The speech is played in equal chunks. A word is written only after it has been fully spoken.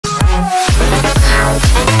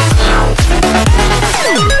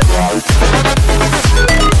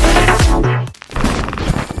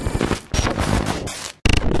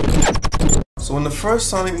So when the first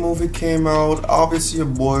Sonic movie came out, obviously your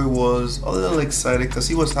boy was a little excited because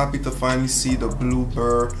he was happy to finally see the blue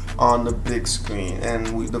burr on the big screen, and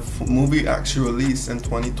the movie actually released in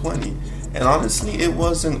 2020. And honestly, it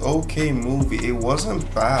was an okay movie. It wasn't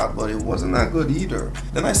bad, but it wasn't that good either.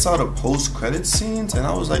 Then I saw the post-credit scenes and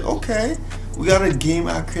I was like, okay, we got a game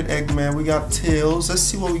accurate Eggman, we got Tails, let's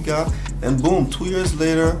see what we got. And boom, 2 years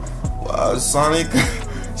later, Sonic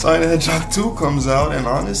the Hedgehog 2 comes out, and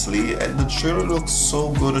honestly, the trailer looks so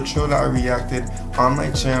good. The trailer I reacted on my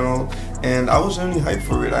channel, and I was really hyped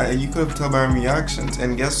for it. You could have tell by my reactions,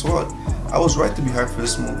 and guess what? I was right to be hyped for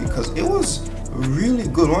this movie because it was really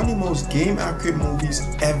good. One of the most game accurate movies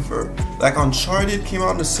ever. Like Uncharted came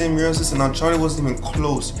out in the same year as this, and Uncharted wasn't even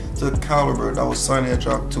close to the caliber that was Sonic the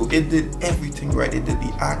Hedgehog 2. It did everything right. It did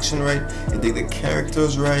the action right. It did the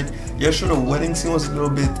characters right. Yeah, sure, the wedding scene was a little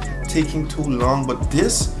bit taking too long, but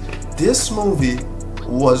this movie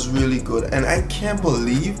was really good, and I can't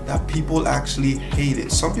believe that people actually hate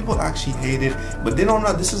it. Some people actually hate it, but they don't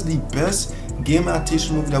know this is the best game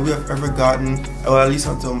adaptation movie that we have ever gotten, or at least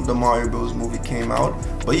until the Mario Bros movie came out.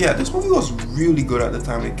 But yeah, this movie was really good at the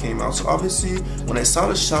time it came out. So obviously, when I saw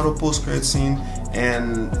the Shadow post-credit scene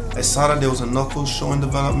and I saw that there was a Knuckles show in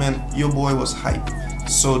development, your boy was hyped.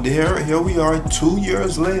 So here we are 2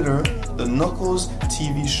 years later, the Knuckles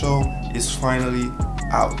TV show is finally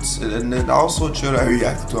out. And then also a trailer I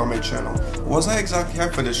reacted to on my channel. Was I exactly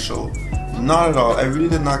hyped for this show? Not at all. I really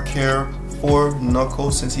did not care for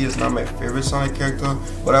Knuckles since he is not my favorite Sonic character,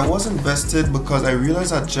 but I was invested because I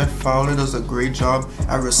realized that Jeff Fowler does a great job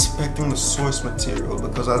at respecting the source material,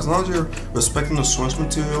 because as long as you're respecting the source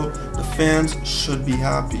material, the fans should be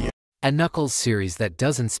happy. A Knuckles series that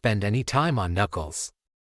doesn't spend any time on Knuckles.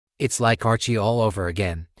 It's like Archie all over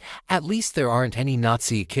again. At least there aren't any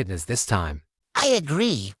Nazi echidnas this time. I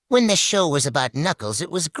agree. When the show was about Knuckles, it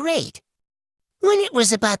was great. When it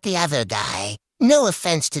was about the other guy, no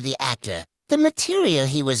offense to the actor, the material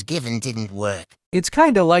he was given didn't work. It's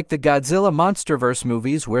kinda like the Godzilla MonsterVerse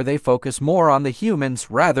movies where they focus more on the humans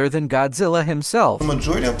rather than Godzilla himself. The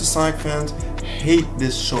majority of the Sonic fans hate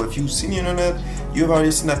this show. If you've seen the internet, you've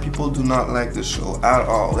already seen that people do not like this show at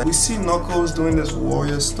all. We see Knuckles doing this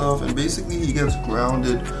warrior stuff, and basically he gets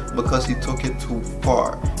grounded because he took it too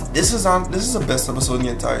far. This is the best episode in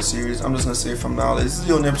the entire series. I'm just gonna say it from now. This is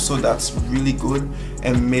the only episode that's really good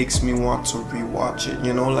and makes me want to rewatch it.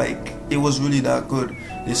 You know, like, it was really that good.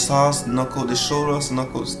 They showed us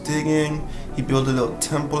Knuckles digging. He built a little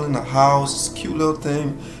temple in the house, this cute little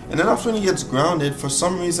thing. And then after he gets grounded, for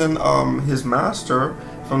some reason, his master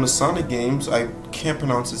from the Sonic games, I can't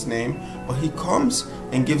pronounce his name, but he comes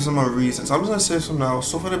and gives him a reason. So I'm just gonna say this from now.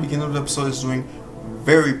 So far, the beginning of the episode is doing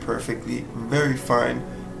very perfectly, very fine,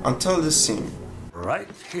 until this scene. Right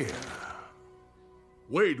here.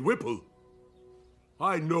 Wade Whipple.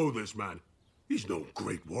 I know this man. He's no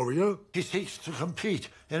great warrior. He seeks to compete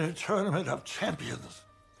in a tournament of champions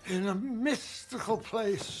in a mystical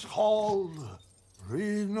place called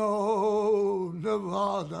Reno,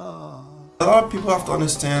 Nevada. A lot of people have to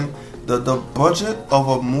understand that the budget of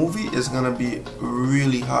a movie is gonna be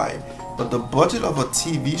really high, but the budget of a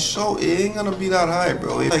TV show, it ain't gonna be that high,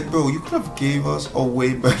 bro. Like, bro, you could have gave us a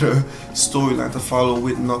way better storyline to follow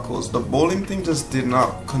with Knuckles. The bowling thing just did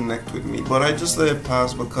not connect with me, but I just let it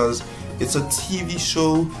pass because it's a TV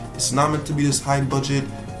show. It's not meant to be this high budget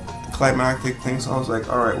climactic thing, so I was like,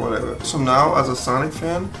 alright, whatever. So now, as a Sonic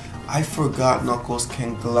fan, I forgot Knuckles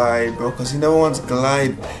can glide, bro, because he never once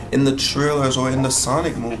glide in the trailers or in the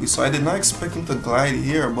Sonic movie. So I did not expect him to glide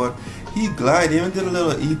here, but he glided. He even did a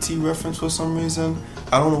little E.T. reference for some reason.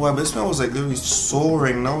 I don't know why, but this man was like literally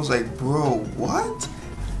soaring, and I was like, bro, what?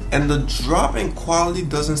 And the drop in quality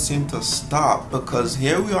doesn't seem to stop, because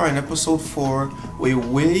here we are in episode 4 where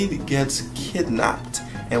Wade gets kidnapped.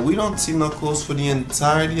 And we don't see Knuckles for the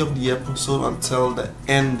entirety of the episode until the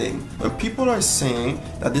ending. When people are saying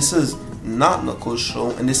that this is not Knuckles'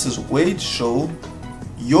 show and this is Wade's show,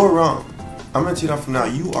 you're wrong. I'm gonna tell you that from now.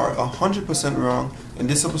 You are 100% wrong, and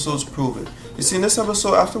this episode's proven. You see, in this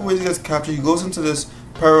episode, after Wade gets captured, he goes into this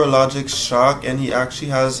paralogic shock, and he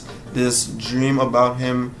actually has this dream about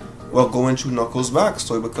him, well, going through Knuckles'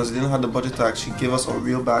 backstory, because they didn't have the budget to actually give us a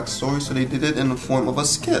real backstory, so they did it in the form of a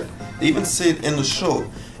skit. They even say it in the show.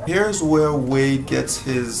 Here's where Wade gets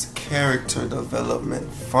his character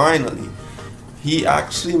development. Finally, he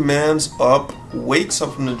actually mans up, wakes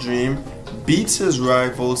up from the dream, beats his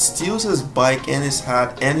rival, steals his bike and his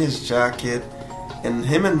hat and his jacket, and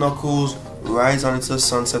him and Knuckles rides on into the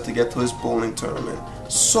sunset to get to his bowling tournament.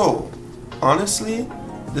 So, honestly,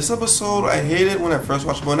 this episode, I hate it when I first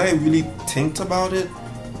watched it, but when I really think about it,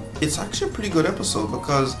 it's actually a pretty good episode,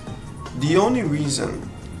 because the only reason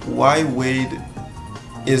why Wade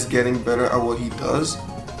is getting better at what he does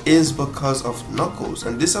is because of Knuckles.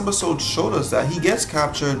 And this episode showed us that he gets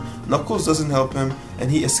captured, Knuckles doesn't help him, and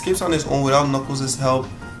he escapes on his own without Knuckles' help.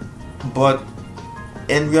 But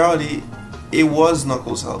in reality, it was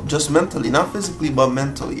Knuckles' help, just mentally, not physically, but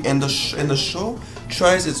mentally. And the show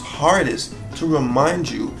tries its hardest to remind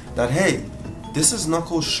you that, hey, this is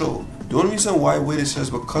Knuckles' show. The only reason why Wade is here is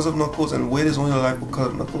because of Knuckles, and Wade is only alive because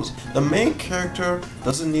of Knuckles. The main character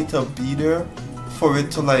doesn't need to be there for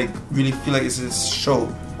it to like really feel like it's his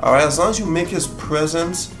show. Alright, as long as you make his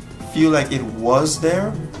presence feel like it was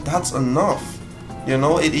there, that's enough. You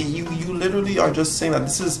know, you literally are just saying that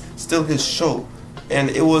this is still his show. And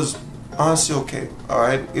it was honestly okay.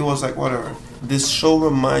 Alright, it was like whatever. This show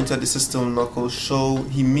reminds that this is still Knuckles' show.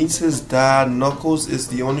 He meets his dad. Knuckles is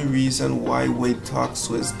the only reason why Wade talks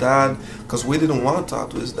to his dad, because Wade didn't want to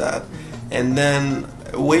talk to his dad. And then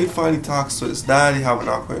Wade finally talks to his dad. They have an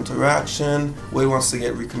awkward interaction. Wade wants to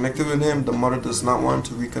get reconnected with him. The mother does not want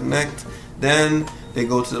to reconnect. Then they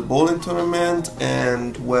go to the bowling tournament,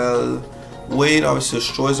 and well, Wade obviously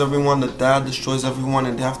destroys everyone. The dad destroys everyone,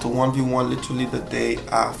 and they have to 1v1 literally the day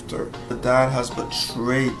after. The dad has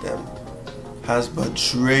betrayed them. Has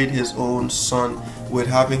betrayed his own son with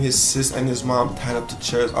having his sis and his mom tied up to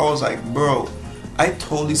chairs. I was like, bro, I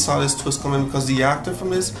totally saw this twist coming, because the actor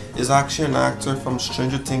from this is actually an actor from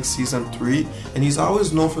Stranger Things season 3, and he's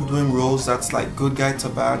always known for doing roles that's like good guy to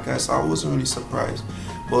bad guy, so I wasn't really surprised.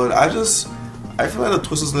 But I feel like the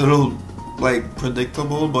twist is a little like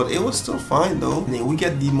predictable, but it was still fine though. And then we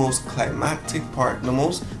get the most climactic part, the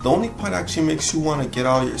only part that actually makes you want to get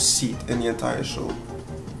out of your seat in the entire show.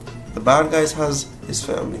 The bad guy has his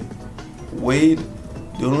family. Wade,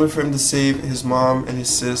 the only way for him to save his mom and his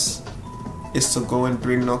sis is to go and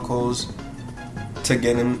bring Knuckles to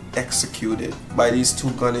get him executed by these two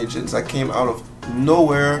gun agents that came out of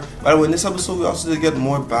nowhere. By the way, in this episode we also did get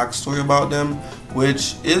more backstory about them,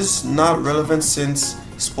 which is not relevant since,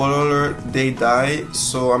 spoiler alert, they die,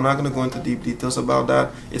 so I'm not going to go into deep details about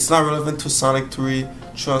that. It's not relevant to Sonic 3,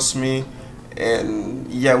 trust me.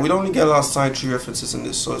 And yeah, we don't really get a lot of Sonic 3 references in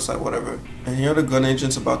this, so it's like whatever. And here are the gun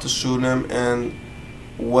agents about to shoot him, and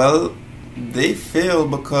well, they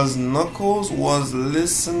failed because Knuckles was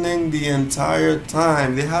listening the entire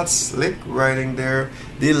time. They had slick writing there.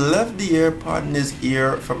 They left the AirPod in his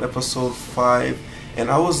ear from episode 5,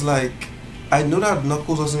 and I was like, I knew that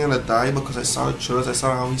Knuckles wasn't gonna die because I saw the trailers, I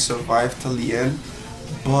saw how he survived till the end,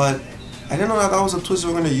 but I didn't know that that was a twist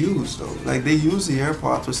they were gonna use though. Like, they used the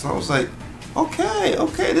AirPod twist, and I was like, okay,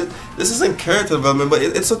 this isn't character development, but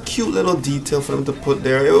it's a cute little detail for them to put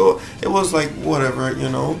there. It was like whatever, you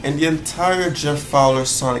know. And the entire Jeff Fowler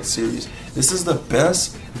Sonic series, this is the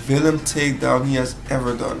best villain takedown he has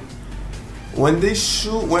ever done. When they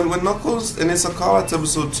shoot, when Knuckles, and it's a call out to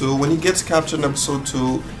episode 2, when he gets captured in episode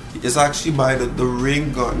 2, it's actually by the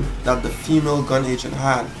ring gun that the female gun agent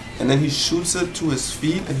had, and then he shoots it to his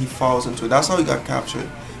feet and he falls into it. That's how he got captured.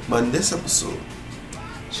 But in this episode,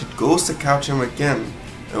 she goes to capture him again,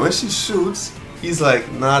 and when she shoots, he's like,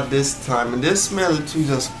 not this time. And this man literally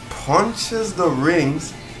just punches the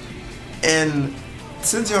rings, and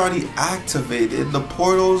since they're already activated, the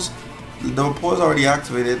portal's already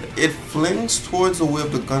activated, it flings towards the way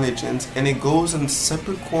of the gun agents, and it goes in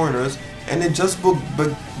separate corners, and it just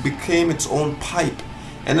became its own pipe.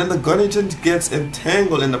 And then the gun agent gets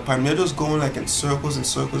entangled in the pipe. They're just going like in circles and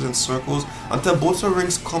circles and circles until both the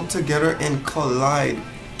rings come together and collide,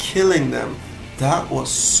 killing them. That was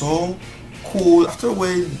so cool. After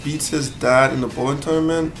Wade beats his dad in the bowling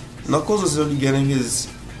tournament, Knuckles is really getting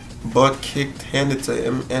his butt kicked, handed to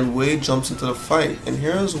him, and Wade jumps into the fight. And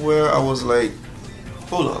here's where I was like,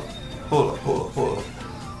 hold up.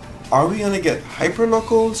 Are we gonna get Hyper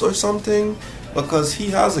Knuckles or something? Because he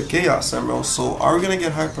has a Chaos Emerald, so are we gonna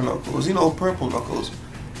get Hyper Knuckles? You know, Purple Knuckles.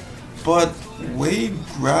 But Wade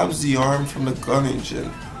grabs the arm from the gun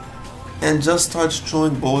agent and just starts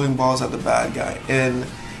throwing bowling balls at the bad guy. And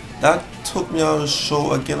that took me out of the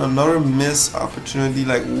show. Again, another missed opportunity.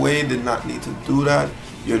 Like, Wade did not need to do that.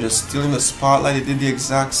 You're just stealing the spotlight. They did the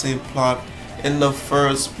exact same plot in the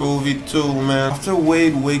first movie too, man. After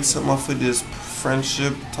Wade wakes him up with this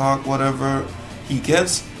friendship talk, whatever, he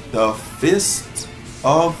gets the Fist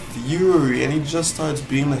of Fury, and he just starts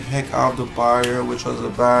beating the heck out of the buyer, which was a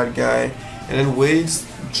bad guy. And then Wade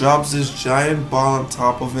drops this giant ball on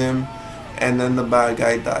top of him, and then the bad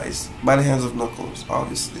guy dies by the hands of Knuckles,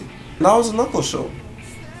 obviously. And that was a Knuckles show.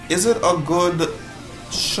 Is it a good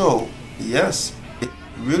show? Yes, it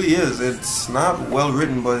really is. It's not well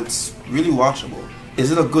written, but it's really watchable.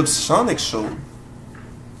 Is it a good Sonic show?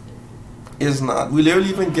 It's not. We literally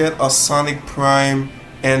even get a Sonic Prime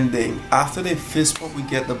ending. After they fist bump, we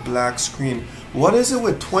get the black screen. What is it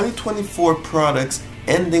with 2024 products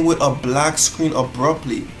ending with a black screen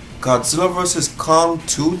abruptly? Godzilla vs. Kong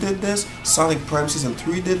 2 did this, Sonic Prime Season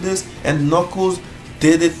 3 did this, and Knuckles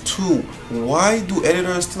did it too. Why do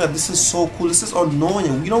editors think that this is so cool? This is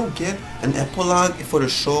annoying. We don't get an epilogue for the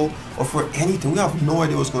show or for anything. We have no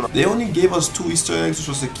idea what's going on. They only gave us 2 Easter eggs, which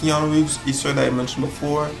was the Keanu Reeves Easter egg that I mentioned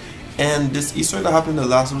before, and this Easter egg that happened in the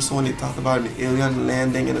last episode when they talked about an alien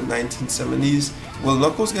landing in the 1970s. Will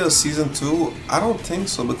Knuckles get a Season 2? I don't think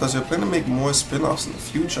so, because they're planning to make more spin-offs in the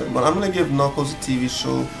future. But I'm going to give Knuckles a TV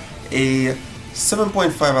show a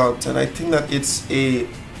 7.5 out of 10. I think that it's a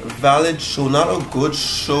valid show, not a good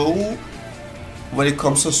show when it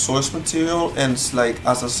comes to source material and it's like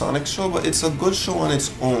as a Sonic show, but it's a good show on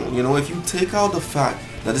its own. You know, if you take out the fact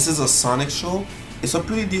that this is a Sonic show, it's a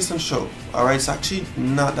pretty decent show. Alright, it's actually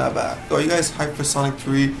not that bad. Are you guys hyped for Sonic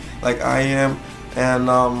 3 like I am? And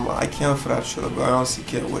I can't wait for that show, but I honestly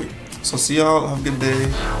can't wait. So see y'all, have a good day.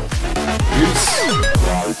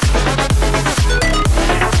 Peace.